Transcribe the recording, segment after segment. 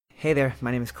Hey there, my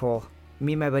name is Cole.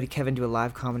 Me and my buddy Kevin do a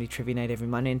live comedy trivia night every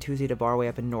Monday and Tuesday at a bar way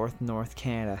up in North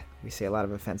Canada. We say a lot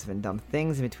of offensive and dumb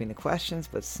things in between the questions,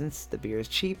 but since the beer is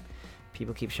cheap,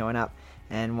 people keep showing up.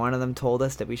 And one of them told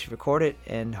us that we should record it,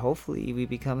 and hopefully we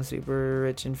become super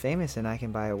rich and famous and I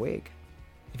can buy a wig.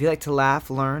 If you like to laugh,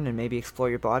 learn, and maybe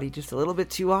explore your body just a little bit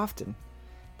too often,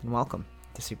 then welcome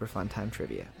to Super Fun Time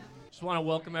Trivia. Just want to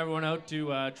welcome everyone out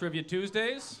to Trivia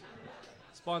Tuesdays,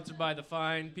 sponsored by the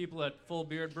fine people at Full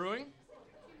Beard Brewing.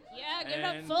 Yeah, give it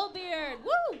up, Full Beard.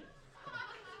 Woo!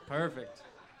 Perfect.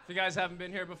 If you guys haven't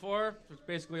been here before, there's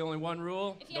basically only one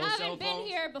rule. If you haven't been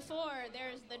here before,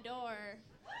 there's the door.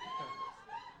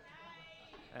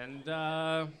 And,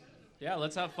 yeah,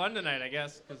 let's have fun tonight, I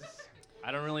guess, because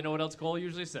I don't really know what else Cole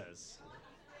usually says.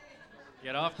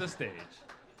 Get off the stage.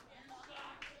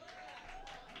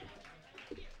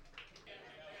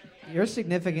 You're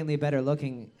significantly better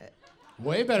looking.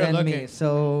 Way better than looking. Me.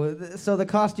 So the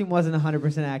costume wasn't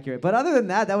 100% accurate. But other than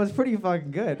that, that was pretty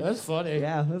fucking good. That's funny.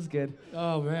 Yeah, that was good.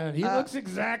 Oh, man. He looks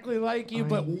exactly like you,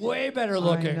 but way better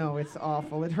looking. I know, it's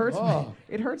awful. It hurts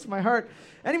it hurts my heart.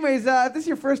 Anyways, if this is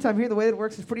your first time here, the way that it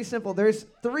works is pretty simple. There's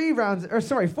 4 rounds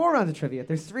of trivia.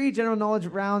 There's 3 general knowledge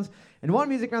rounds and 1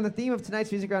 music round. The theme of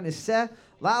tonight's music round is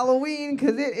Halloween,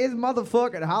 because it is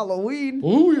motherfucking Halloween.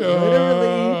 Ooh,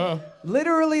 yeah.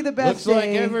 Literally the best Looks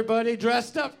day. like everybody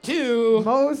dressed up, too.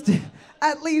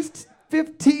 At least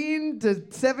 15 to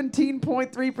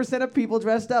 17.3% of people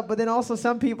dressed up, but then also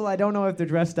some people, I don't know if they're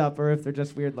dressed up or if they're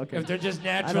just weird looking. If they're just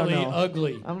naturally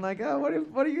ugly. I'm like, oh,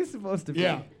 what are you supposed to be?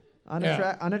 Yeah.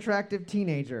 Unattractive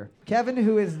teenager. Kevin,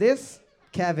 who is this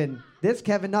Kevin? This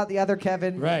Kevin, not the other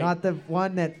Kevin. Right. Not the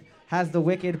one that has the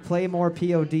wicked Play More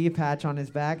POD patch on his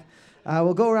back.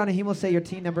 We'll go around and he will say your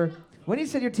team number. When he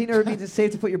said your team number, it means it's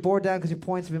safe to put your board down because your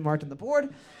points have been marked on the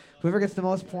board. Whoever gets the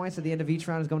most points at the end of each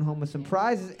round is going home with some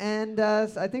prizes. And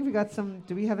I think we got some.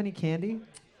 Do we have any candy?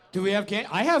 Do we have candy?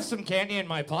 I have some candy in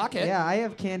my pocket. Yeah, I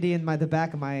have candy in the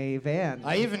back of my van.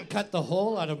 I even cut the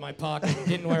hole out of my pocket and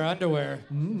didn't wear underwear.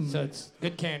 So it's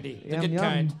good candy. The good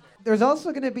kind. There's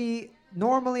also going to be,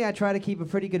 normally I try to keep a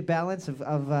pretty good balance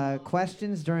of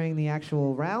questions during the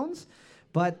actual rounds.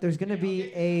 But there's going to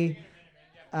be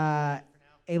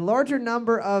a larger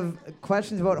number of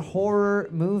questions about horror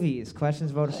movies.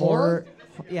 Questions about horror?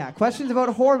 Questions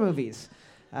about horror movies.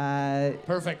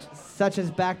 Perfect. Such as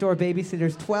Backdoor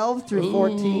Babysitters 12 through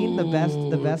 14, the best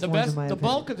ones in my opinion. The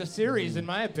bulk of the series, in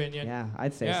my opinion. Yeah,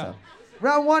 I'd say so.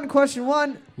 Round 1, question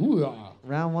 1. Ooh.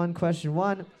 Round 1, question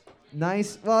 1.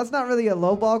 Nice. Well, it's not really a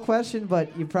lowball question,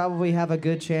 but you probably have a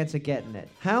good chance of getting it.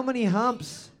 How many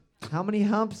humps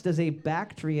does a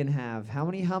Bactrian have? How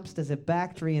many humps does a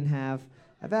Bactrian have?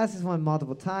 I've asked this one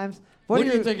multiple times. What do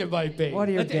you think it might be? What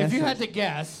are your guesses? If you had to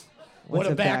guess what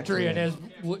a Bactrian is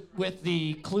with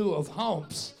the clue of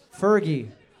humps. Fergie.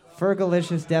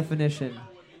 Fergalicious definition.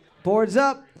 Boards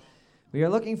up. We are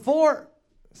looking for...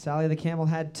 Sally the camel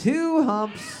had 2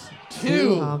 humps.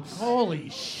 2 humps. Holy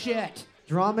shit.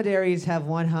 Dromedaries have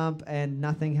 1 hump, and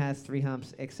nothing has 3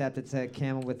 humps, except it's a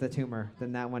camel with a tumor.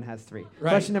 Then that one has 3. Right.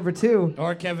 Question number 2.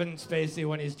 Or Kevin Spacey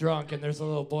when he's drunk and there's a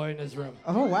little boy in his room.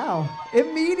 Oh, wow.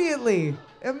 Immediately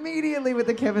with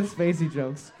the Kevin Spacey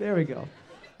jokes. There we go.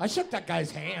 I shook that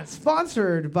guy's hand.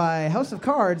 Sponsored by House of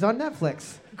Cards on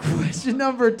Netflix. Question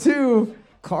number 2.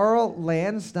 Carl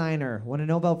Landsteiner won a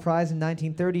Nobel Prize in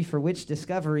 1930 for which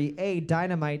discovery? A,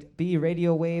 dynamite, B,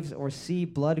 radio waves, or C,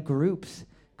 blood groups?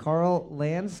 Carl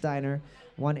Landsteiner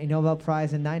won a Nobel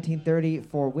Prize in 1930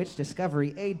 for which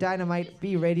discovery? A, dynamite,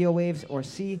 B, radio waves, or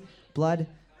C, blood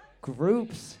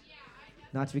groups?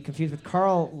 Not to be confused with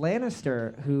Carl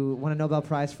Lannister, who won a Nobel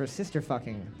Prize for sister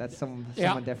fucking. That's someone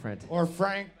different. Or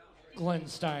Franklin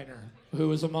Steiner, who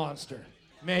was a monster,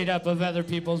 made up of other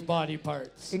people's body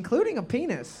parts, including a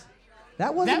penis.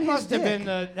 That wasn't his dick.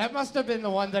 That must have been the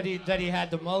one that he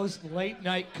had the most late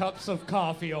night cups of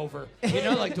coffee over. You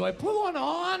know, like, do I put one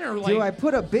on or like? Do I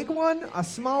put a big one, a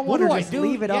small one, or just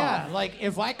leave it off? Yeah, like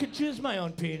if I could choose my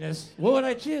own penis, what would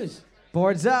I choose?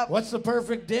 Boards up. What's the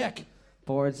perfect dick?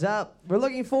 Boards up. We're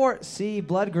looking for C,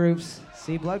 blood groups.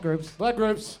 C, blood groups. Blood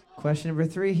groups. Question number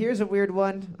 3. Here's a weird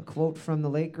one. A quote from the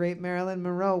late, great Marilyn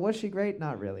Monroe. Was she great?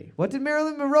 Not really. What did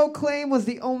Marilyn Monroe claim was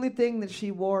the only thing that she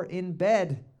wore in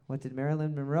bed? What did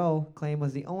Marilyn Monroe claim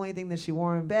was the only thing that she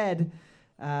wore in bed?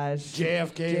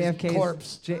 JFK's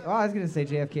corpse. I was going to say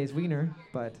JFK's wiener,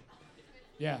 but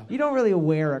yeah, you don't really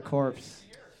wear a corpse,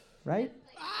 right?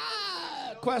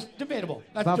 Debatable.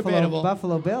 That's debatable.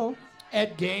 Buffalo Bill.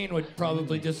 Ed Gein would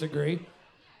probably disagree.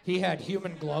 He had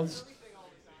human gloves.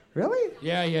 Really?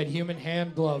 Yeah, he had human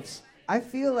hand gloves. I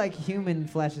feel like human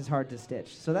flesh is hard to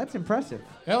stitch, so that's impressive.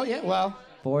 Oh, yeah, well,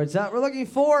 Boards up. We're looking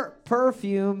for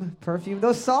perfume. Perfume.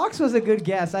 Those socks was a good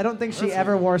guess. I don't think she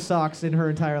ever wore socks in her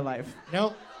entire life.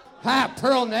 Nope. Ha!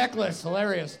 Pearl necklace.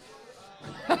 Hilarious.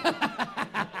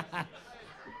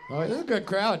 Oh, this is a good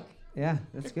crowd. Yeah,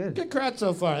 that's good. Good crowd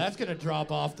so far. That's gonna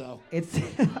drop off though. It's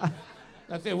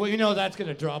That's it. Well, you know that's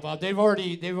gonna drop off. They came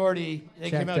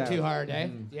Checked out out. too hard, eh?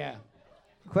 Yeah.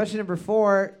 question number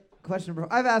 4.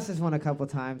 I've asked this one a couple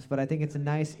times, but I think it's a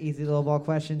nice, easy little ball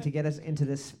question to get us into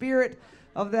the spirit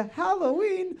of the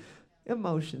Halloween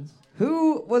emotions.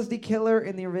 Who was the killer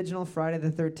in the original Friday the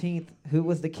 13th? Who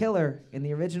was the killer in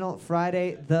the original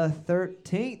Friday the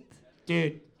 13th?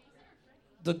 Dude,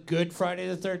 the good Friday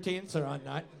the 13th are on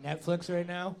Netflix right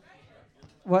now.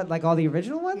 What, like all the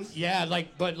original ones? Yeah,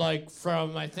 but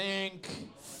from I think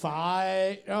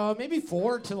 5, maybe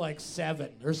 4 to like 7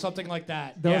 or something like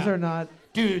that. Those Yeah. are not.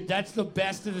 Dude, that's the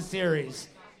best of the series.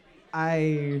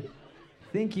 I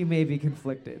think you may be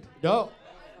conflicted. No,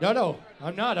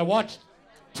 I'm not. I watched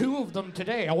 2 of them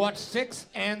today. I watched 6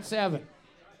 and 7.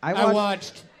 I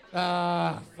watched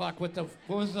what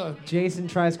was the Jason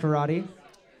Tries Karate.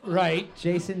 right?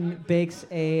 Jason bakes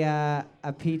a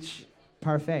peach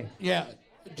parfait. Yeah,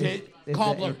 It's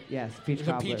cobbler. Yes, peach It's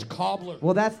a cobbler. peach cobbler.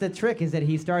 Well, that's the trick, is that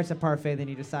he starts a parfait, then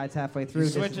he decides halfway through. He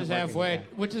this switches isn't working. halfway, Yeah.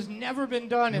 which has never been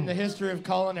done in the history of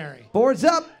culinary. Boards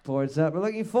up. Boards up. We're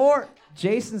looking for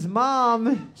Jason's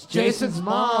mom. It's Jason's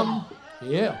mom.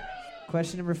 Yeah.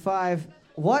 Question number 5.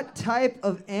 What type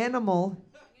of animal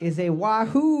is a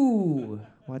wahoo?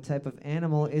 What type of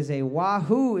animal is a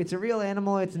wahoo? It's a real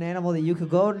animal. It's an animal that you could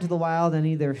go out into the wild and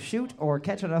either shoot or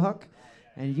catch on a hook,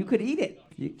 and you could eat it.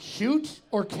 Shoot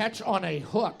or catch on a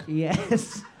hook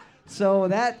Yes. So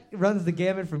that runs the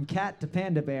gamut from cat to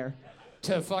panda bear.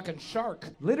 to fucking shark.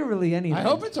 Literally anything. I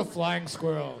hope it's a flying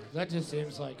squirrel. That just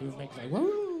seems like it would make like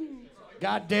woo.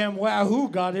 Goddamn wahoo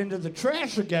got into the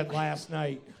trash again last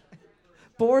night.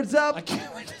 Boards up. I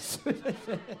can't wait to see it.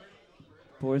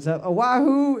 Boards up. A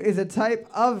wahoo is a type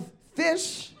of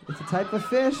fish. It's a type of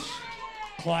fish.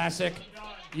 Classic.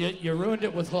 You ruined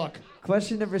it with hook.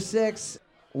 Question number 6.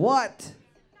 What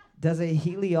does a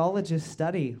heliologist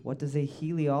study? What does a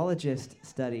heliologist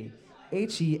study?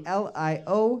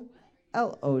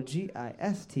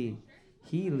 Heliologist.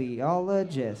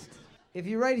 Heliologist. If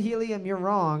you write helium, you're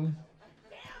wrong.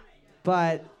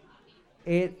 But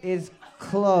it is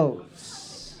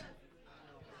close.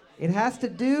 It has to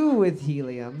do with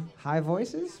helium. High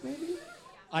voices, maybe?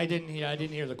 I didn't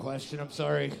hear the question. I'm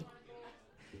sorry.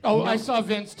 Oh, I saw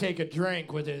Vince take a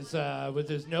drink with his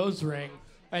nose ring,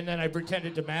 and then I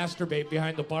pretended to masturbate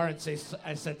behind the bar and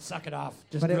I said, "Suck it off,"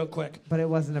 just real quick. But it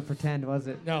wasn't a pretend, was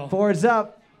it? No. Boards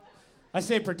up. I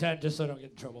say pretend just so I don't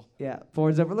get in trouble. Yeah,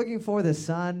 boards up. We're looking for the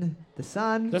sun. The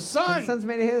sun. The sun! The sun's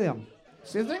made of helium.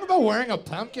 See, the thing about wearing a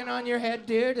pumpkin on your head,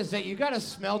 dude, is that you gotta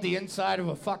smell the inside of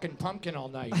a fucking pumpkin all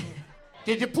night.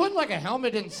 Did you put like a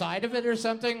helmet inside of it or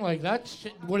something? Like that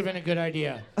would have been a good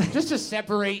idea. Just to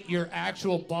separate your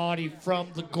actual body from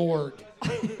the gourd.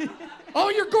 Oh,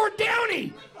 you're Gord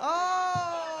Downey!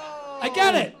 Oh! I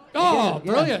get it! Oh,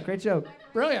 Yeah, brilliant. great joke.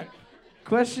 Brilliant.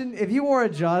 Question, if you wore a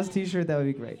Jaws t-shirt, that would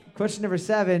be great. Question number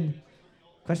 7.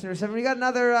 We got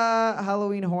another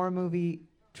Halloween horror movie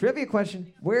trivia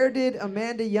question. Where did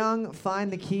Amanda Young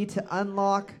find the key to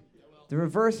unlock the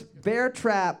reverse bear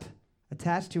trap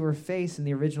attached to her face in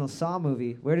the original Saw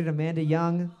movie? Where did Amanda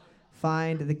Young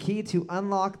find the key to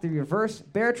unlock the reverse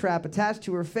bear trap attached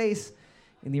to her face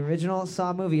in the original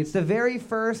Saw movie? It's the very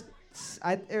first, it's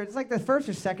like the first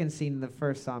or second scene in the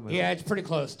first Saw movie. Yeah, it's pretty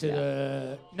close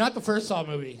to not the first Saw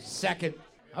movie, second.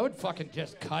 I would fucking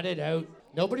just cut it out.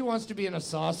 Nobody wants to be in a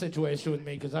Saw situation with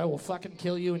me because I will fucking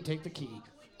kill you and take the key.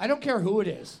 I don't care who it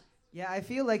is. Yeah, I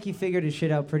feel like he figured his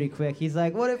shit out pretty quick. He's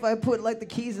like, what if I put like the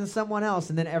keys in someone else?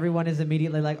 And then everyone is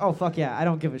immediately like, oh, fuck yeah, I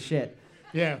don't give a shit.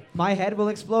 Yeah. My head will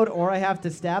explode or I have to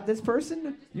stab this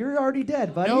person? You're already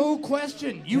dead, buddy. No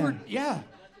question.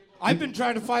 I've been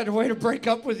trying to find a way to break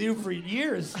up with you for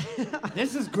years.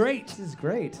 This is great. This is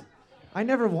great. I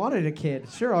never wanted a kid.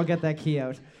 Sure, I'll get that key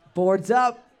out. Boards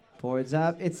up. Boards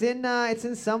up. It's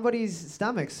in somebody's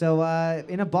stomach. So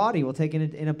in a body. We'll take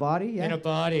it in a body. Yeah. In a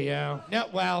body, yeah. No,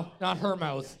 well, not her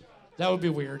mouth. That would be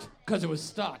weird because it was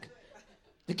stuck.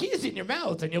 The key is in your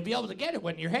mouth, and you'll be able to get it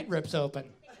when your head rips open.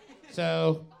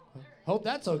 So, hope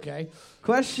that's okay.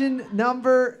 Question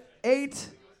number 8.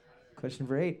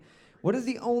 What is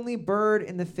the only bird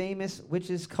in the famous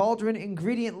witch's cauldron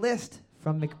ingredient list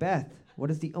from Macbeth? What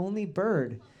is the only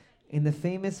bird in the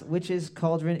famous witch's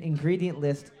cauldron ingredient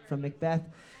list from Macbeth?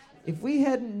 If we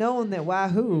hadn't known that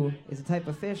wahoo is a type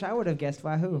of fish, I would have guessed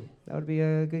wahoo. That would be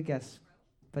a good guess.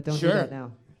 But don't do Sure. that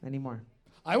now anymore.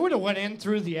 I would have went in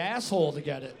through the asshole to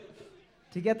get it.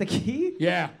 To get the key?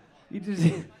 Yeah. You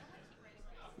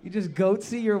just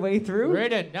goatsy your way through?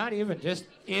 Right in. Not even. Just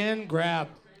in, grab,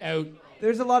 out.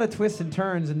 There's a lot of twists and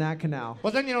turns in that canal.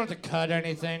 Well, then you don't have to cut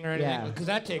anything or anything, Yeah. because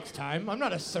that takes time. I'm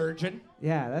not a surgeon.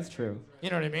 Yeah, that's true.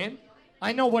 You know what I mean?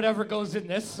 I know whatever goes in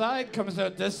this side comes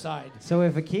out this side. So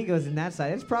if a key goes in that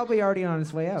side, it's probably already on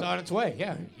its way out. It's on its way,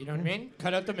 yeah. You know what I mean?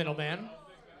 Cut out the middleman.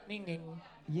 Ding, ding.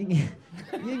 Ying,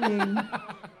 ying, ying.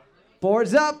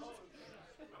 Boards up.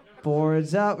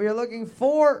 Boards up. We are looking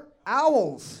for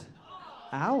owls.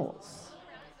 Owls.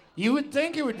 You would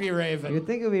think it would be Raven. You'd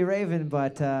think it would be Raven,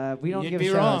 but we don't You'd give be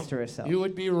shout-outs wrong. to ourselves. You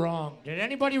would be wrong. Did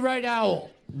anybody write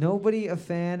owl? Nobody a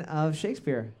fan of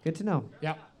Shakespeare. Good to know.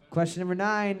 Yeah. Question number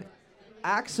 9.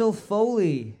 Axel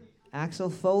Foley. Axel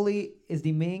Foley is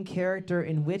the main character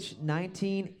in which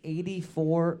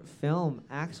 1984 film?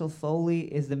 Axel Foley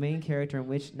is the main character in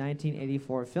which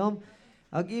 1984 film?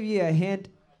 I'll give you a hint.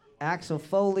 Axel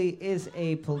Foley is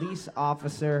a police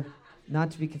officer,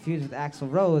 not to be confused with Axl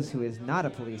Rose, who is not a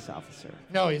police officer.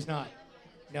 No, he's not.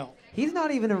 No. He's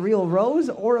not even a real rose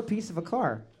or a piece of a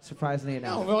car, surprisingly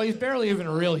enough. No, well, he's barely even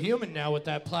a real human now with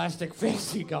that plastic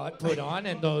face he got put on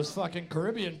and those fucking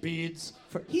Caribbean beads.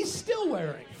 He's still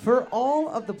wearing. For all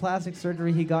of the plastic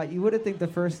surgery he got, you would think the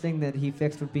first thing that he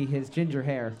fixed would be his ginger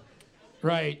hair.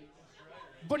 Right.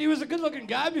 But he was a good-looking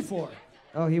guy before.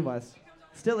 Oh, he was.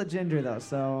 Still a ginger, though,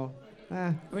 so...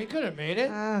 We could have made it.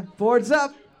 Boards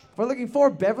up. We're looking for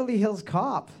Beverly Hills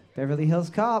Cop. Beverly Hills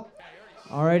Cop.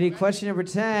 Alrighty, question number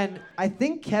 10. I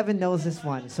think Kevin knows this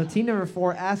one. So team number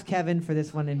 4, ask Kevin for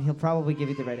this one, and he'll probably give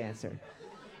you the right answer.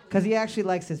 Because he actually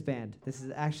likes this band. This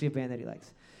is actually a band that he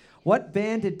likes. What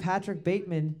band did Patrick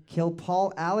Bateman kill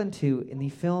Paul Allen to in the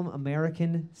film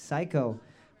American Psycho?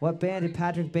 What band did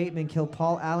Patrick Bateman kill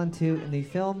Paul Allen to in the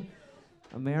film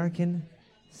American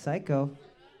Psycho?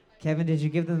 Kevin, did you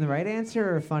give them the right answer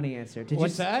or a funny answer?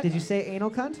 What's that? Did you say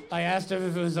anal cunt? I asked him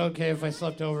if it was okay if I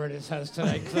slept over at his house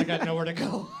tonight because I got nowhere to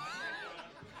go.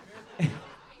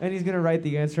 And he's going to write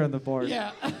the answer on the board.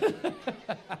 Yeah.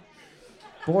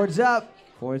 Boards up.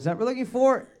 Boards up. We're looking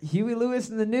for Huey Lewis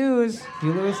in the News.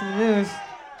 Huey Lewis in the News.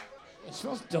 It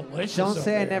smells delicious. Don't over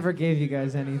say I here. never gave you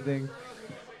guys anything.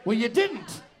 Well, you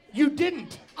didn't. You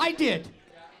didn't. I did.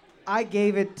 I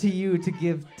gave it to you to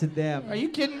give to them. Are you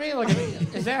kidding me? Like,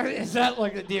 is that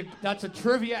like that's a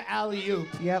trivia alley-oop?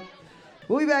 Yep.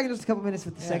 We'll be back in just a couple minutes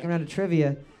with the second round of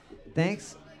trivia.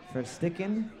 Thanks for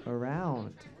sticking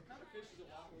around.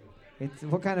 It's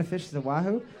what kind of fish is a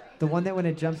wahoo? The one that when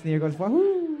it jumps in the air goes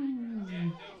wahoo.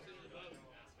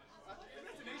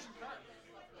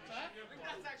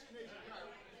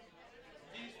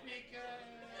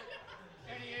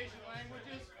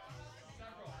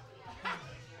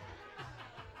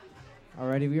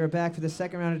 Alrighty, we are back for the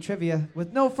second round of trivia.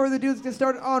 With no further ado, let's get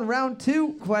started on round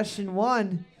 2. Question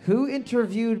 1. Who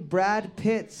interviewed Brad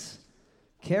Pitt's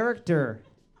character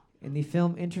in the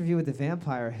film Interview with the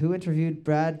Vampire? Who interviewed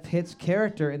Brad Pitt's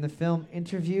character in the film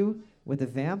Interview with the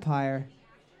Vampire?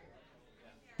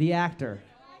 The actor.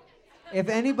 If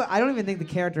anybody, I don't even think the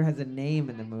character has a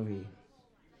name in the movie.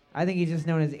 I think he's just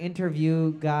known as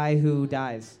Interview Guy Who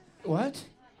Dies. What?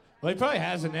 Well, he probably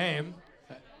has a name.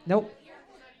 Nope.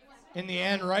 In the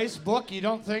Anne Rice book, you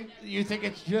think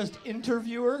it's just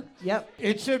interviewer? Yep.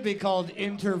 It should be called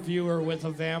Interviewer with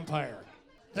a Vampire.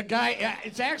 The guy,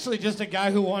 it's actually just a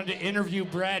guy who wanted to interview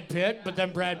Brad Pitt, but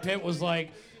then Brad Pitt was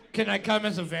like, "Can I come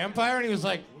as a vampire?" And he was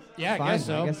like, "Yeah, Fine, I guess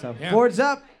so." I guess so. Yeah. Boards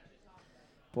up.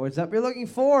 Boards up. You're looking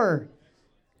for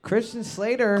Christian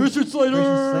Slater. Christian Slater.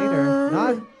 Christian Slater.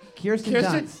 Not Kirsten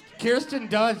Dunst. Kirsten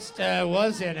Dunst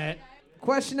was in it.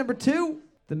 Question number 2.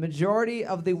 The majority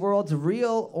of the world's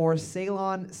real or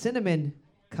Ceylon cinnamon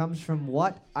comes from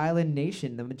what island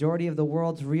nation? The majority of the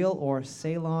world's real or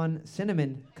Ceylon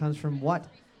cinnamon comes from what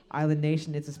island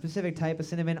nation? It's a specific type of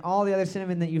cinnamon. All the other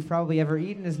cinnamon that you've probably ever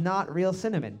eaten is not real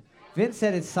cinnamon. Vince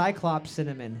said it's Cyclops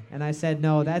cinnamon, and I said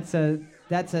no. That's a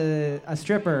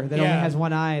stripper that only has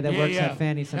one eye that works at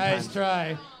Fanny sometimes. Nice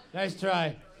try. Nice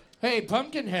try. Hey,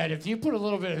 Pumpkinhead, if you put a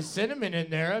little bit of cinnamon in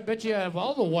there, I bet you have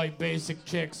all the white basic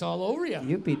chicks all over you.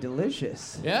 You'd be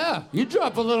delicious. Yeah, you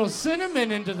drop a little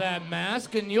cinnamon into that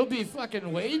mask and you'll be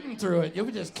fucking wading through it. You'll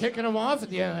be just kicking them off at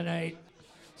the end of the night.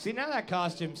 See, now that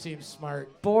costume seems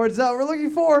smart. Boards up. We're looking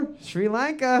for Sri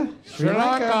Lanka. Sri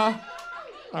Lanka.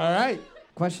 All right.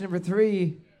 Question number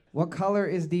 3. What color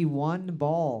is the one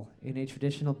ball in a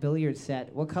traditional billiard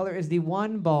set? What color is the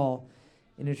one ball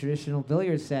in a traditional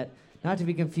billiard set? Not to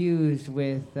be confused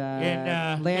with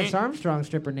Lance Armstrong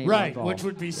stripper name. Right, ball. which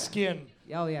would be skin.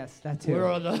 Oh, yes, that too.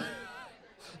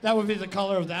 That would be the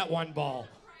color of that one ball.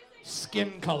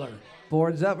 Skin color.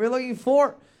 Boards up. We're looking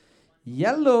for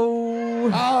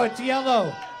yellow. Oh, it's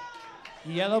yellow.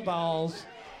 Yellow balls.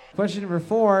 Question number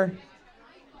 4.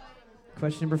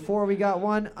 Question number 4, we got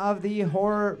one of the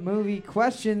horror movie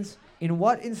questions. In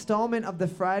what installment of the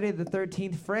Friday the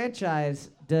 13th franchise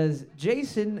does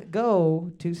Jason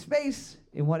go to space?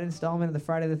 In what installment of the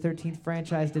Friday the 13th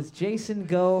franchise does Jason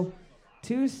go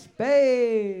to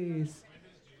space?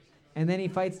 And then he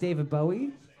fights David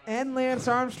Bowie and Lance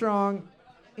Armstrong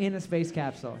in a space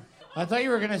capsule. I thought you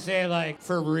were going to say, like,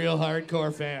 for real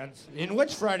hardcore fans. In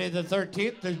which Friday the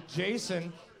 13th does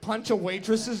Jason punch a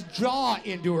waitress's jaw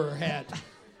into her head?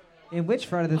 In which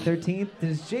Friday the 13th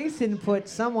does Jason put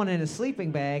someone in a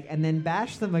sleeping bag and then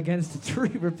bash them against a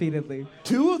tree repeatedly?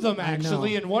 2 of them,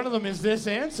 actually, and one of them is this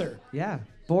answer. Yeah.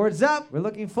 Boards up. We're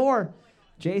looking for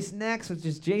Jason X, which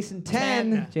is Jason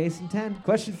 10. Jason 10.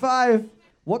 Question 5.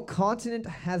 What continent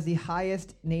has the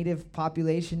highest native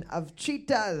population of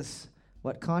cheetahs?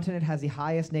 What continent has the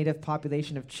highest native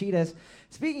population of cheetahs?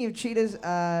 Speaking of cheetahs,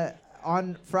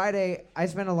 on Friday, I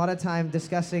spent a lot of time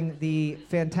discussing the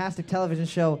fantastic television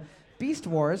show Beast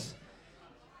Wars,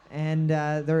 and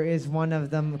there is one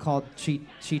of them called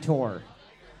Cheetor.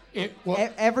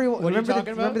 What Everyone, are you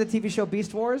talking about? remember the TV show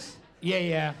Beast Wars?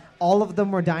 Yeah. All of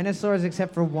them were dinosaurs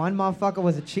except for one motherfucker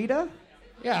was a cheetah?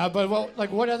 Yeah, but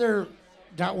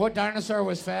what dinosaur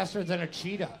was faster than a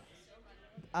cheetah?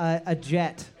 A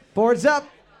jet. Boards up.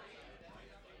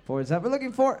 Boards up. We're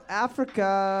looking for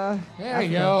Africa. There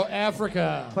you go,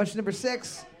 Africa. Question number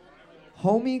 6.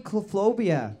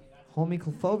 Homichlophobia.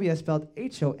 Homichlophobia, spelled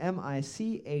Homichlo.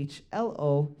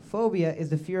 Phobia is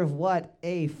the fear of what?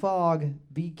 A, fog,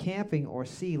 B, camping, or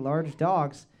C, large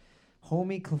dogs.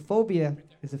 Homichlophobia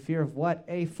is the fear of what?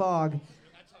 A, fog,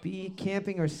 B,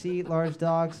 camping, or C, large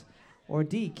dogs, or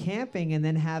D, camping and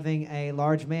then having a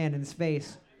large man in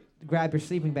space grab your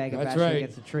sleeping bag and bash you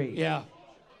against a tree. Yeah.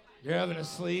 You're having a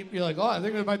sleep. You're like, oh, I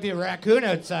think there might be a raccoon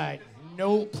outside.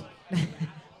 Nope.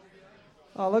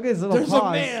 Oh, look at his little There's paws.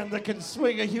 a man that can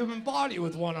swing a human body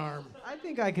with one arm. I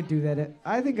think I could do that.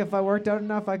 I think if I worked out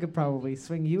enough, I could probably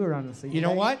swing you around the sleeping You know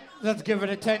bag. what? Let's give it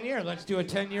a 10-year. Let's do a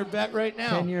 10-year bet right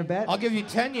now. 10-year bet? I'll give you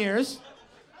 10 years.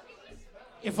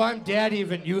 If I'm dead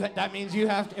that means you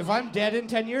have to, if I'm dead in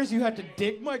 10 years, you have to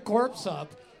dig my corpse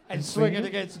up and swing it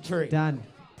against a tree. Done.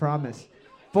 Promise.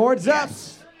 Boards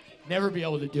Yes. Never be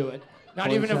able to do it. Not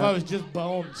Boards even if up. I was just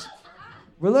bones.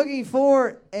 We're looking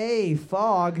for a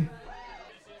fog.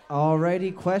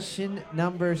 Alrighty, question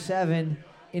number 7.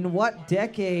 In what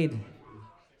decade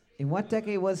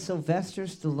was Sylvester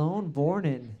Stallone born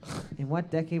in? In what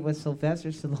decade was Sylvester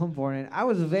Stallone born in? I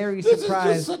was very This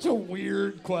surprised. is just such a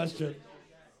weird question.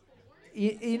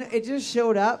 You know, it just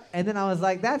showed up, and then I was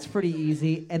like, that's pretty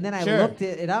easy. And then I Sure. looked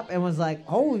it up and was like,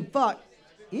 holy fuck,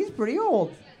 he's pretty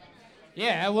old.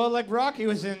 Yeah, well, like Rocky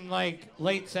was in like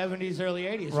late 70s, early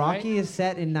 80s, Rocky right? is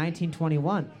set in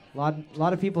 1921. A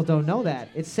lot of people don't know that.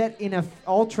 It's set in an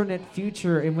alternate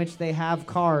future in which they have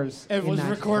cars. It in was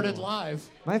recorded 1921. live.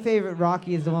 My favorite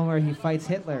Rocky is the one where he fights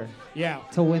Hitler Yeah.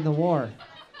 to win the war.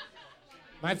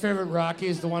 My favorite Rocky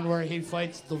is the one where he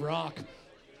fights The Rock.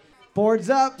 Boards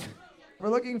up. We're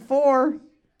looking for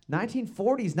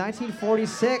 1940s,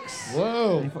 1946.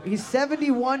 Whoa. He's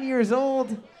 71 years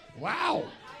old. Wow.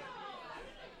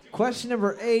 Question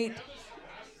number 8.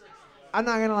 I'm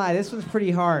not gonna lie, this one's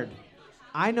pretty hard.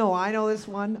 I know this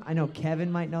one. I know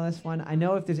Kevin might know this one. I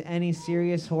know if there's any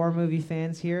serious horror movie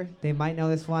fans here, they might know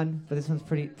this one, but this one's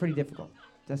pretty difficult.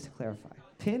 Just to clarify.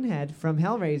 Pinhead from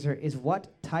Hellraiser is what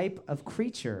type of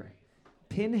creature?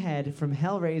 Pinhead from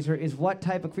Hellraiser is what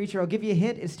type of creature? I'll give you a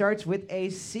hint. It starts with a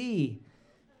C.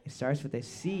 It starts with a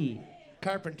C.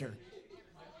 Carpenter.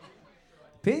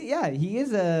 Yeah, he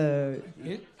is a...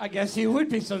 I guess he would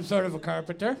be some sort of a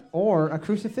carpenter. Or a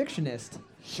crucifixionist.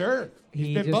 Sure.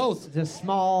 He's been just, both. Just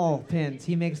small pins.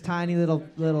 He makes tiny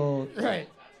little Right.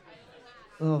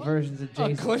 versions of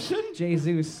A cushion?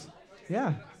 Jesus.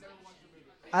 Yeah.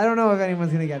 I don't know if anyone's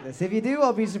going to get this. If you do,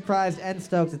 I'll be surprised and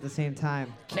stoked at the same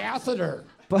time. Catheter.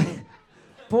 But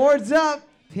boards up.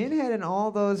 Pinhead and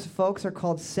all those folks are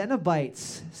called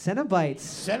Cenobites. Cenobites.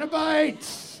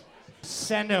 Cenobites.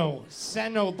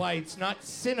 Cenobites, not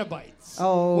Cinnabites.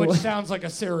 Oh. Which sounds like a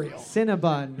cereal.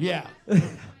 Cinnabon. Yeah.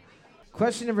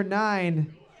 Question number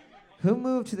 9. Who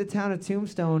moved to the town of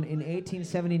Tombstone in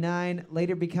 1879,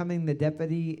 later becoming the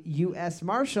Deputy U.S.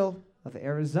 Marshal of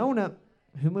Arizona?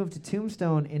 Who moved to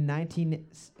Tombstone in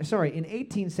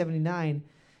 1879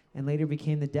 and later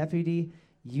became the Deputy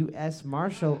U.S.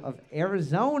 Marshal of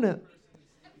Arizona?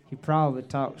 He probably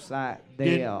talks like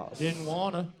this. Didn't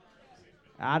wanna.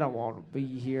 I don't want to be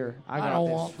here. I I got don't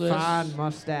this want this. fine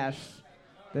mustache.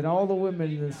 that all the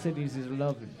women in the cities is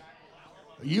loving.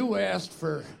 You asked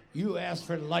for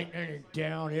lightning and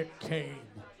down it came.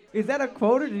 Is that a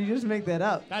quote or did you just make that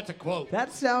up? That's a quote.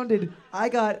 That sounded, I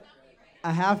got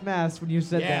a half-mast when you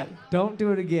said Yeah. that. Don't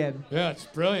do it again. Yeah, it's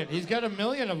brilliant. He's got 1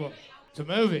 million of them. It's a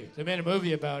movie. They made a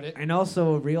movie about it. And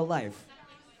also real life.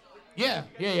 Yeah.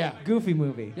 Goofy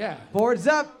movie. Yeah. Boards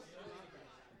up.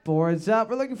 Boards up.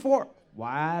 We're looking for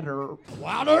Wyatt Earp.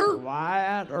 Water?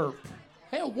 Wyatt Earp.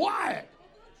 Hey, Wyatt.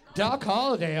 Doc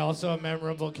Holliday, also a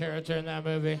memorable character in that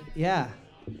movie. Yeah.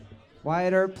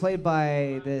 Wyatt Earp, played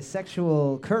by the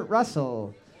sexual Kurt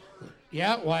Russell.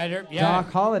 Yeah, Wyatt Earp. Yeah.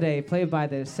 Doc Holliday, played by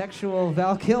the sexual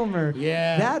Val Kilmer.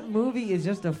 Yeah. That movie is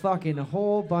just a fucking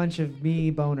whole bunch of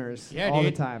me boners all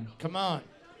the time. Come on.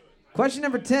 Question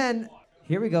number 10.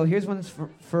 Here we go. Here's one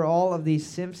for all of the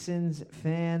Simpsons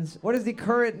fans. What is the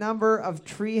current number of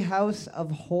Treehouse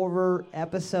of Horror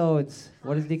episodes?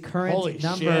 What is the current Holy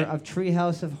number shit. of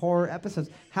Treehouse of Horror episodes?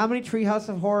 How many Treehouse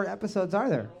of Horror episodes are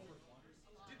there?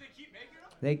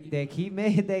 Did they keep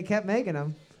making them? They kept making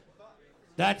them.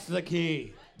 That's the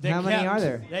key. How many are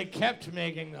there? They kept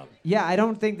making them. Yeah, I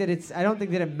don't think that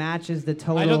it matches the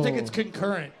total. I don't think it's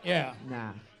concurrent. Yeah. Nah.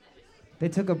 They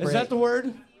took a break. Is that the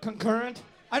word? Concurrent?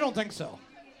 I don't think so.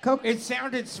 Coke? It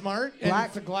sounded smart, and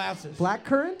it's the glasses. Black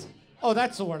currant? Oh,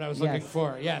 that's the word I was looking Yes.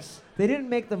 for. Yes. They didn't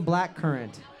make them black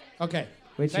currant, Okay.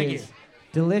 which Thank is you.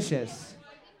 delicious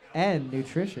and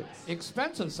nutritious.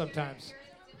 Expensive sometimes.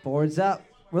 Boards up.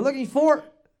 We're looking for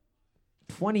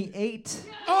 28.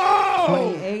 Oh!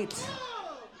 28.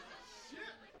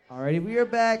 Alrighty, we are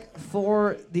back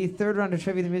for the third round of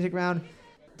Trivia the Music Round.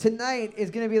 Tonight is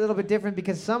going to be a little bit different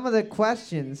because some of the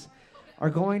questions are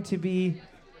going to be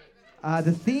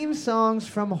the theme songs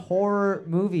from horror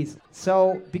movies.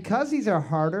 So because these are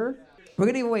harder, we're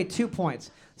going to give away 2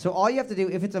 points. So all you have to do,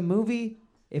 if it's a movie,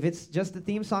 if it's just the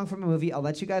theme song from a movie, I'll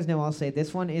let you guys know. I'll say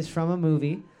this one is from a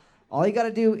movie. All you got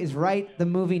to do is write the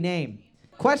movie name.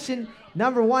 Question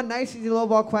number 1, nice easy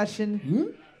lowball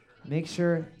question. Make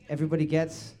sure everybody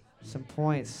gets some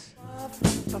points.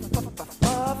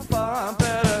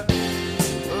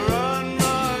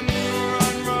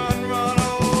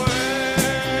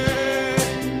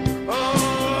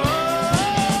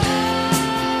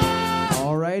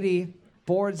 Alrighty,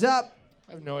 boards up.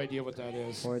 I have no idea what that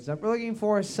is. Boards up. We're looking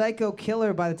for Psycho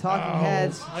Killer by the Talking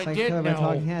Heads. I Psycho did Killer by the know.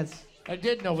 Talking Heads. I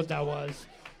did know what that was.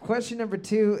 Question number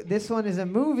 2. This one is a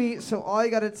movie, so all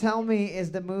you got to tell me is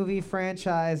the movie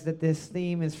franchise that this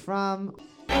theme is from.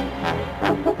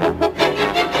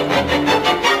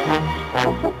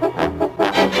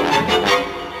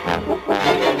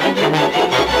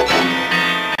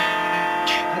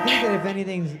 I think that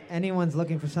if anyone's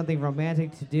looking for something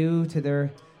romantic to do to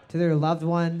their loved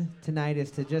one tonight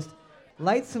is to just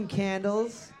light some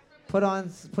candles,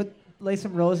 lay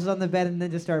some roses on the bed, and then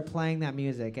just start playing that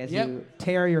music as you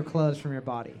tear your clothes from your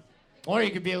body. Or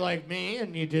you could be like me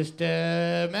and you just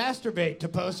masturbate to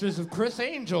posters of Chris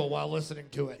Angel while listening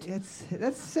to it.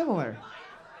 That's similar.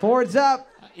 Boards up.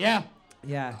 Yeah.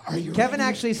 Yeah. Are you Kevin ready?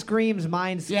 actually screams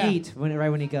 "Mine Yeah. Skeet" right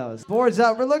when he goes. Boards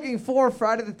up. We're looking for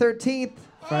Friday the 13th.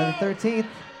 Friday the 13th.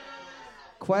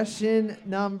 Question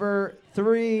number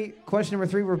 3. Question number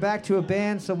 3. We're back to a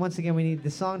band, so once again we need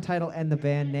the song title and the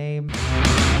band name.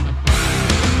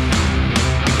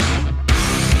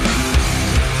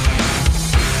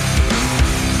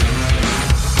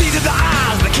 These are the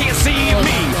eyes that can't see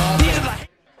me. These are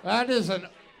the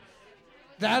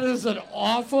That is an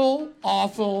awful,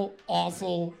 awful,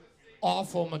 awful,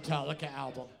 awful Metallica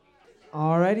album.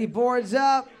 Alrighty, boards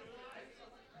up.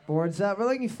 Boards up. We're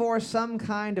looking for Some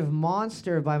Kind of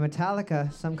Monster by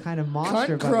Metallica. Some Kind of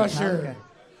Monster Cunt by Crusher.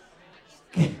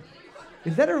 Metallica.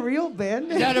 Is that a real band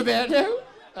name? Is that a band name?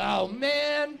 Oh,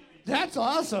 man. That's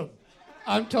awesome.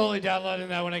 I'm totally downloading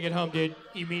that when I get home, dude.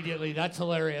 Immediately. That's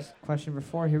hilarious. Question number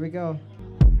 4. Here we go.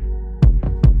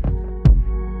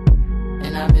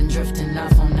 And I've been drifting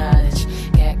off on knowledge.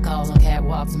 Cat calls on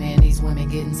catwalks, man. These women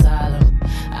getting silent.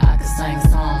 I could sing a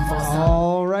song for some.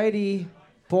 Alrighty.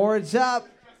 Boards up.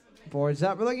 Boards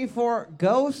up. We're looking for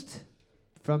Ghost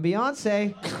from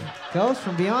Beyonce. Ghost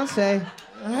from Beyonce.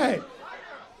 All right.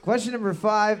 Question number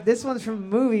 5. This one's from a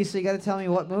movie, so you got to tell me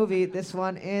what movie this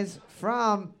one is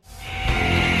from.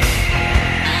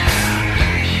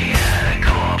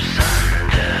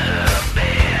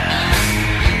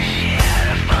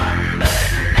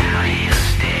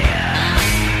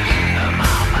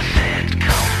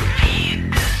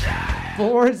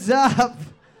 Boards up.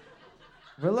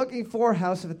 We're looking for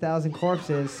House of a Thousand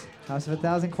Corpses. House of a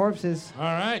Thousand Corpses. All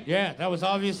right. Yeah, that was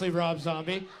obviously Rob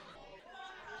Zombie.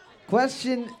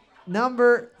 Question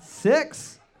number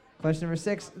 6. Question number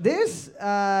 6. This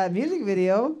music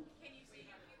video,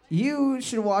 you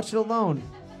should watch it alone.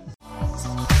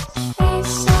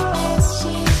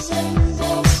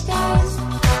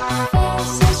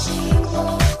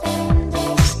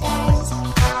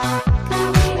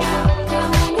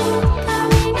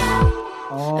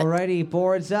 Alrighty,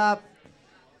 boards up.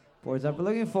 Boards up. We're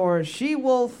looking for She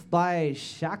Wolf by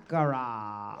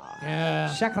Shakara.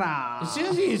 Yeah. Shakara. As soon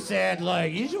as he said,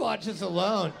 like, you should watch this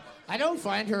alone, I don't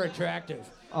find her attractive.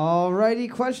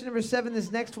 Alrighty, question number 7.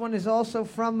 This next one is also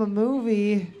from a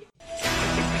movie.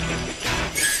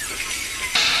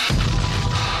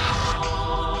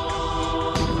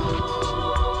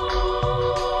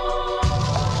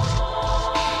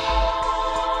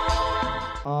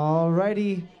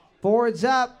 Alrighty, boards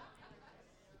up.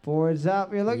 Boards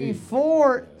up. We're looking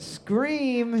for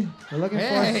Scream. We're looking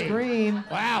for Scream.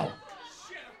 Wow.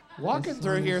 Walking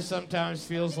through here sometimes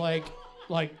feels like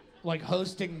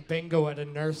hosting bingo at a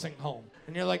nursing home.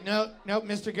 And you're like, nope,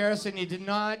 Mr. Garrison, you did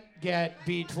not get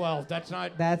B12. That's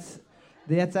not... That's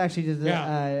actually just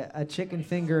a chicken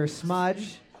finger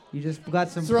smudge. You just got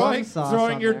some plum sauce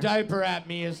Throwing on your there. diaper at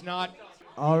me is not...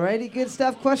 Alrighty, good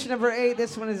stuff. Question number 8.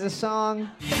 This one is a song.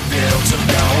 There's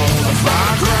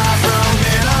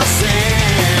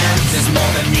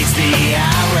more than meets the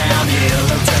eye around here.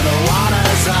 Look to the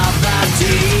waters of the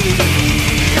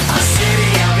deep. A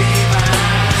city of evil.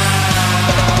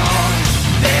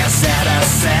 They're set a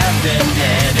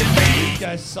 7-headed beast. These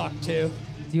guys suck too.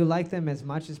 Do you like them as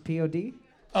much as POD?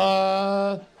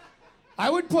 I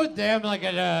would put them like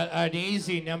at an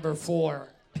easy number 4.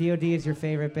 POD is your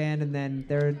favorite band, and then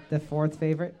they're the 4th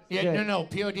favorite? Yeah, Good. no,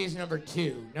 POD is number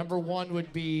 2. Number 1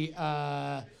 would be,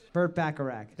 Burt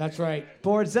Bacharach. that's right.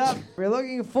 Boards up. We're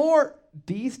looking for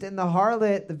Beast and the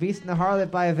Harlot. The Beast and the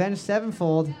Harlot by Avenged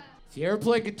Sevenfold. If you ever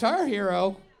play Guitar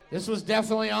Hero, this was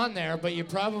definitely on there, but you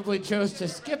probably chose to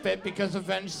skip it because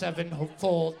Avenged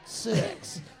Sevenfold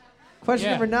 6. Question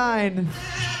number 9.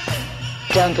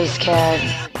 Don't be scared.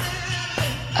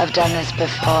 I've done this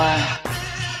before.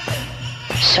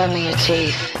 Show me your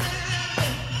teeth.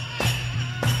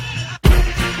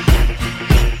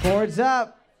 Boards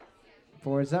up.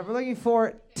 Boards up. We're looking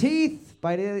for Teeth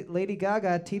by Lady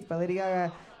Gaga. Teeth by Lady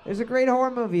Gaga. There's a great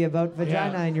horror movie about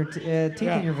vagina and your teeth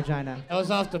in your vagina. That was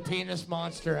off the Penis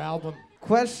Monster album.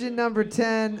 Question number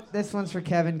 10. This one's for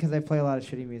Kevin because I play a lot of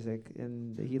shitty music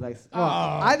and he likes. Well,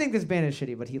 I think this band is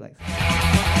shitty, but he likes it.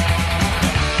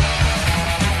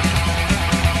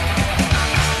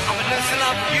 Listen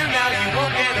up, you now, you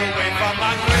won't get away from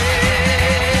my grace.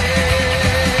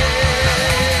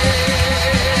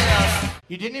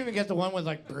 You didn't even get the one with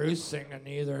like Bruce singing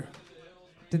either.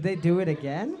 Did they do it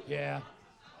again? Yeah.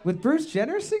 With Bruce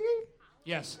Jenner singing?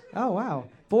 Yes. Oh, wow.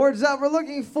 Boards up. We're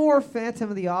looking for Phantom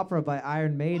of the Opera by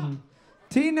Iron Maiden.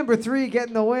 Team number 3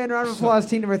 getting the win. Round of applause,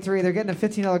 team number 3. They're getting a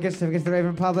 $15 gift certificate to the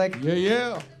Raven Republic.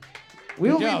 Yeah. We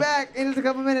will be back in just a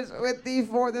couple minutes with the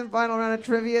 4th and final round of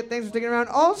trivia. Thanks for sticking around.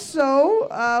 Also,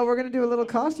 we're going to do a little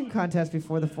costume contest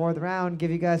before the 4th round. Give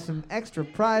you guys some extra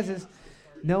prizes.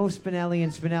 No Spinelli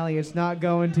and Spinelli. It's not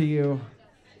going to you.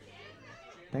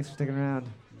 Thanks for sticking around.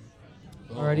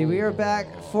 Alrighty, we are back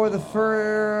for the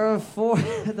fourth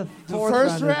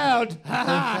round.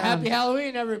 Happy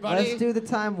Halloween, everybody. Let's do the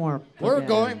time warp. We're again.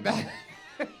 going back.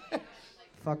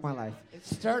 Fuck my life.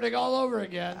 It's starting all over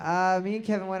again. Me and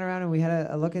Kevin went around and we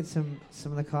had a look at some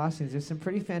of the costumes. There's some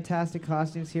pretty fantastic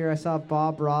costumes here. I saw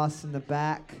Bob Ross in the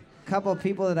back. A couple of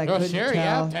people that I couldn't tell.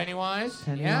 Yeah. Pennywise.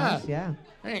 Yeah.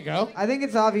 There you go. I think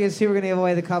it's obvious who we're going to give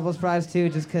away the couples prize to,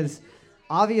 just because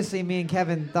obviously me and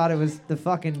Kevin thought it was the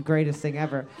fucking greatest thing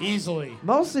ever. Easily.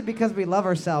 Mostly because we love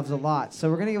ourselves a lot. So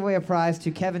we're going to give away a prize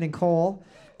to Kevin and Cole.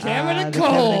 Kevin and the Cole.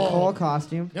 Kevin and Cole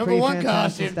costume. Number Pretty 1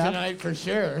 fantastic costume stuff. tonight for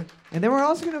sure. And then we're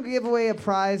also going to give away a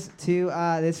prize to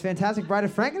this fantastic Bride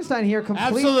of Frankenstein here.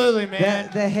 Complete Absolutely, man.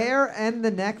 The hair and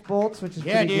the neck bolts, which is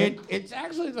Yeah, pretty dude. good. It's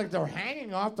actually like they're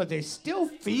hanging off, but they still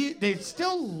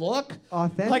look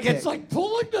authentic. like it's like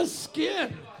pulling the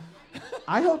skin.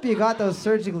 I hope you got those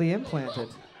surgically implanted.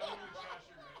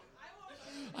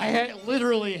 I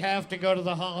literally have to go to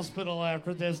the hospital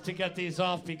after this to get these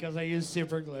off because I use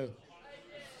super glue.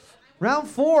 Round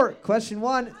 4, question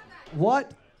 1.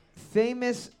 What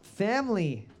famous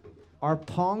family are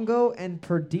Pongo and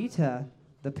Perdita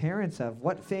the parents of?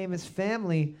 What famous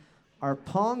family are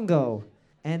Pongo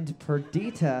and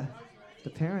Perdita the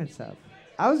parents of?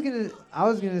 I was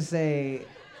gonna say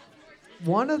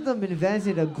one of them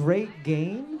invented a great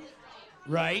game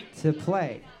right to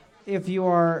play if you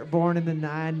are born in the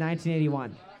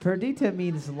 1981. Perdita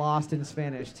means lost in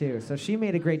Spanish too, so she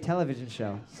made a great television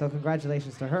show. So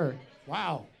congratulations to her.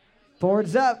 Wow.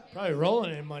 Boards up. Probably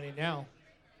rolling in money now.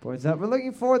 Boards up. We're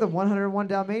looking for the 101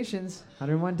 Dalmatians.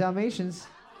 101 Dalmatians.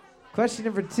 Question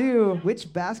number 2.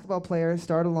 Which basketball player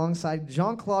starred alongside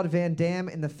Jean-Claude Van Damme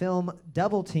in the film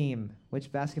Double Team?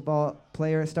 Which basketball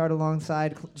player starred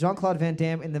alongside Jean-Claude Van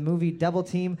Damme in the movie Double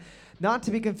Team? Not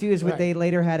to be confused with they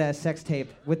later had a sex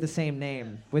tape with the same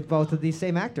name with both of these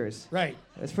same actors. Right.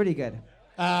 That's pretty good.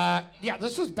 Yeah,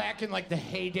 this was back in like the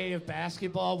heyday of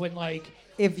basketball when like...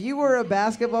 If you were a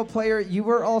basketball player, you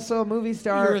were also a movie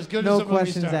star. You're as good no as a movie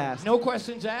questions star. asked. No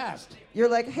questions asked. You're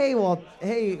like, hey,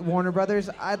 Warner Brothers,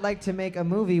 I'd like to make a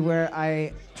movie where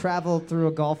I travel through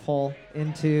a golf hole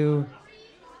into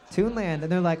Toonland.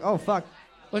 And they're like, oh, fuck.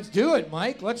 Let's do it,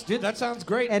 Mike. Let's do it. That sounds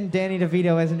great. And Danny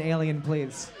DeVito as an alien,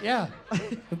 please. Yeah.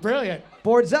 Brilliant.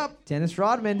 Boards up. Dennis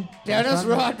Rodman. Dennis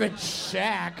Rodman.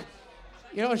 Shaq.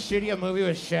 You know how shitty a movie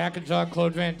with Shaq and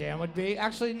Jean-Claude Van Damme would be?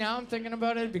 Actually, now I'm thinking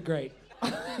about it, it'd be great.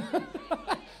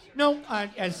 No,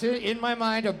 in my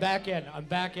mind, I'm back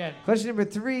in. Question number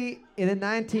 3. In the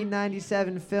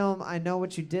 1997 film, I Know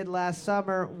What You Did Last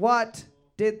Summer, what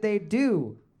did they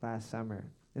do last summer?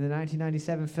 In the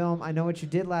 1997 film, I Know What You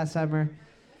Did Last Summer,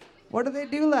 what did they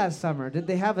do last summer? Did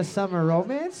they have a summer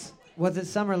romance? Was it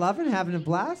summer lovin', having a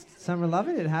blast? Summer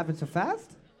lovin', it happened so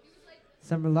fast?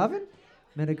 Summer lovin',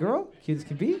 met a girl, cute as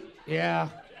can be? Yeah.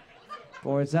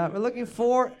 Boards up. We're looking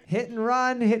for hit and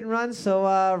run,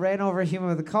 so ran over a human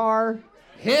with a car.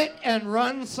 Hit and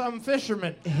run some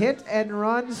fishermen. Hit and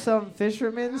run some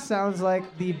fishermen sounds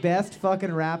like the best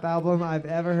fucking rap album I've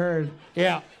ever heard.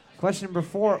 Yeah. Question number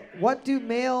 4. What do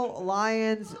male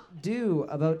lions do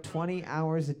about 20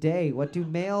 hours a day? What do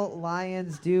male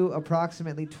lions do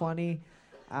approximately 20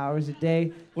 hours a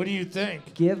day? What do you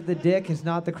think? Give the dick is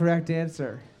not the correct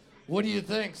answer. What do you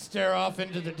think? Stare off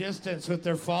into the distance with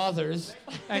their fathers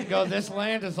and go, this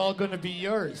land is all going to be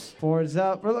yours. Boards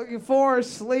up. We're looking for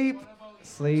sleep.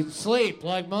 Sleep,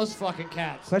 like most fucking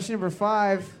cats. Question number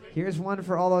 5. Here's one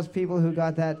for all those people who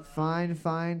got that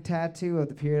fine tattoo of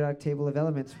the periodic table of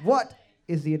elements. What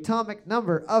is the atomic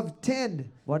number of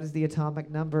tin? What is the atomic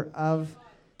number of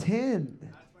tin?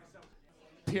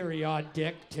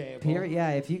 Periodic table.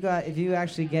 Yeah, if you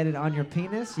actually get it on your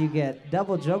penis, you get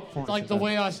double joke points. It's like the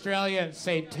way Australians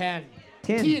say 10.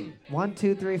 Tin. 1,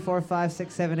 2, 3, 4, 5,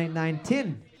 6, 7, 8, 9,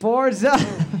 tin. Boards up.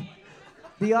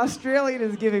 The Australian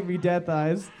is giving me death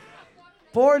eyes.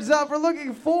 Boards up. We're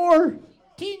looking for...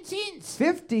 Teens.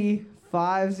 50.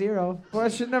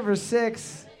 Question number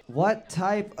 6. What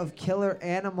type of killer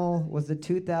animal was the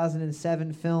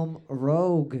 2007 film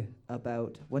Rogue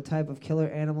about? What type of killer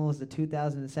animal was the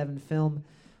 2007 film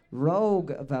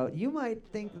Rogue about? You might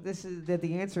think that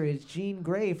the answer is Jean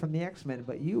Grey from the X-Men,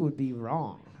 but you would be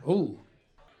wrong. Ooh.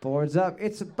 Boards up.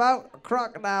 It's about a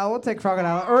crocodile. We'll take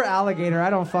crocodile or alligator.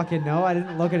 I don't fucking know. I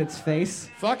didn't look at its face.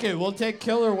 Fuck it. We'll take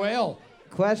killer whale.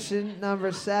 Question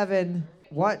number 7.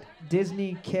 What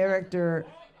Disney character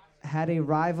had a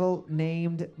rival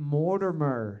named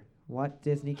Mortimer? What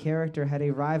Disney character had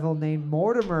a rival named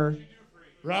Mortimer?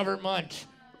 Robert Munch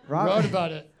wrote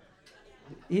about it.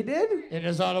 He did? In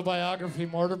his autobiography,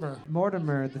 Mortimer.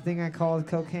 Mortimer, the thing I called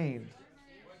cocaine.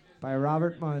 By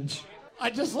Robert Munch.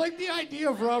 I just like the idea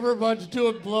of Robert Munch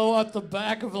doing blow out the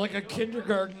back of like a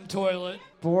kindergarten toilet.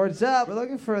 Boards up. We're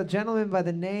looking for a gentleman by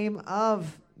the name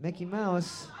of Mickey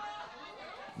Mouse.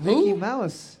 Who? Mickey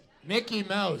Mouse. Mickey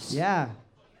Mouse. Yeah.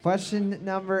 Question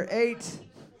number 8.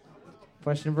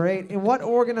 In what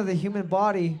organ of the human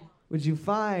body would you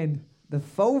find the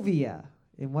fovea?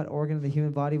 In what organ of the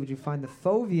human body would you find the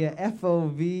fovea?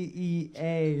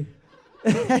 F-O-V-E-A.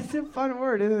 That's a fun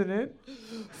word, isn't it?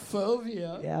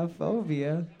 Fovea. Yeah,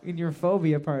 fovea. In your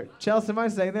phobia part. Chelsea, am I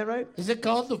saying that right? Is it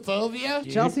called the fovea?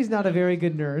 Chelsea's not a very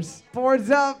good nurse. Boards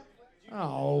up.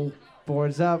 Oh.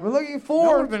 Boards up. We're looking That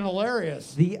for... would have been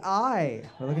hilarious. The eye.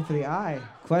 We're looking for the eye.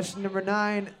 Question number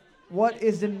 9. What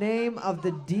is the name of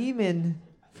the demon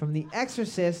from The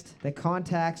Exorcist that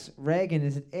contacts Reagan?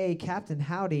 Is it A, Captain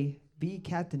Howdy, B,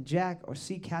 Captain Jack, or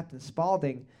C, Captain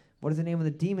Spaulding? What is the name of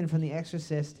the demon from The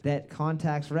Exorcist that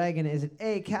contacts Reagan? Is it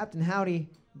A, Captain Howdy,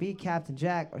 B, Captain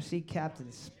Jack, or C,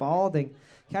 Captain Spaulding?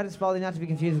 Captain Spaulding, not to be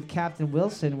confused with Captain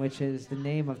Wilson, which is the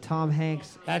name of Tom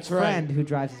Hanks' friend who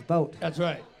drives his boat. That's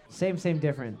right. Same,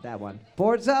 different, that one.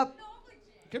 Boards up.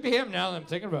 Could be him now that I'm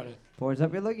thinking about it. Boards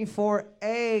up. You're looking for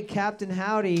A, Captain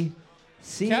Howdy.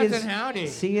 Captain Howdy.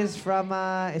 C is from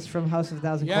House of a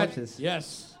Thousand Corpses.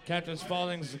 Yes. Captain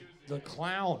Spaulding's the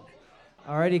clown.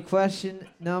 Alrighty, question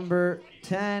number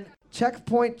 10.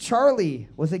 Checkpoint Charlie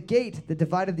was a gate that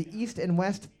divided the east and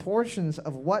west portions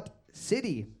of what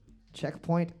city?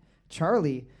 Checkpoint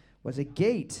Charlie was a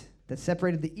gate that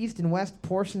separated the east and west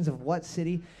portions of what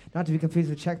city? Not to be confused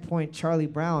with Checkpoint Charlie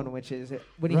Brown, which is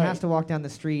when he has to walk down the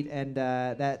street and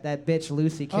that bitch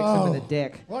Lucy kicks him in the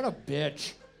dick. What a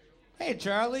bitch. Hey,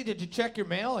 Charlie, did you check your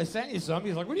mail? I sent you some.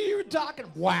 He's like, what are you even talking?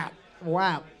 Whap.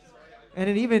 Whap. And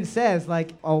it even says,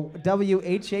 like,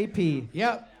 WHAP.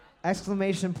 Yep.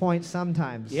 Exclamation point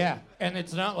sometimes. Yeah. And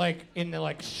it's not like in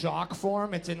the shock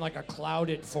form. It's in like a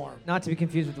clouded form. Not to be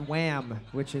confused with Wham,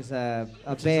 which is a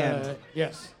band.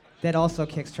 Yes. That also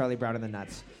kicks Charlie Brown in the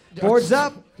nuts. Boards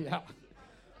up. Yeah.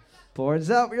 Boards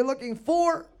up. You're looking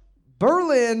for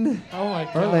Berlin. Oh, my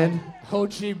God. Berlin. Ho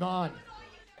Chi Minh.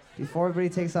 Before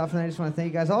everybody takes off tonight, I just want to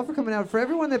thank you guys all for coming out. For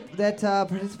everyone that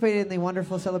participated in the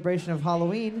wonderful celebration of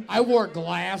Halloween. I wore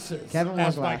glasses Kevin wore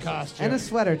as glasses. my costume. And a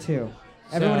sweater, too.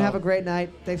 Everyone have a great night.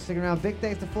 Thanks for sticking around. Big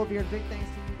thanks to Full Beard. Big thanks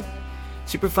to you guys.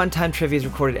 Super Fun Time Trivia is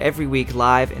recorded every week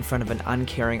live in front of an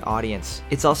uncaring audience.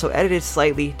 It's also edited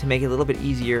slightly to make it a little bit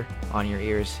easier on your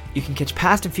ears. You can catch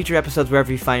past and future episodes wherever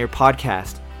you find your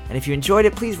podcast. And if you enjoyed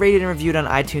it, please rate it and review it on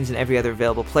iTunes and every other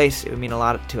available place. It would mean a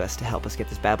lot to us to help us get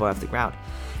this bad boy off the ground.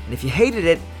 And if you hated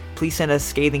it, please send us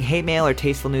scathing hate mail or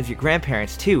tasteful news of your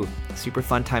grandparents to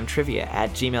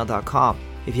superfuntimetrivia@gmail.com.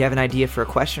 If you have an idea for a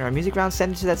question or a music round,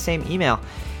 send it to that same email.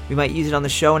 We might use it on the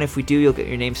show, and if we do, you'll get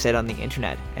your name said on the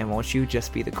internet. And won't you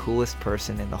just be the coolest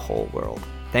person in the whole world?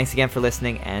 Thanks again for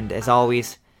listening, and as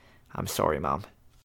always, I'm sorry, Mom.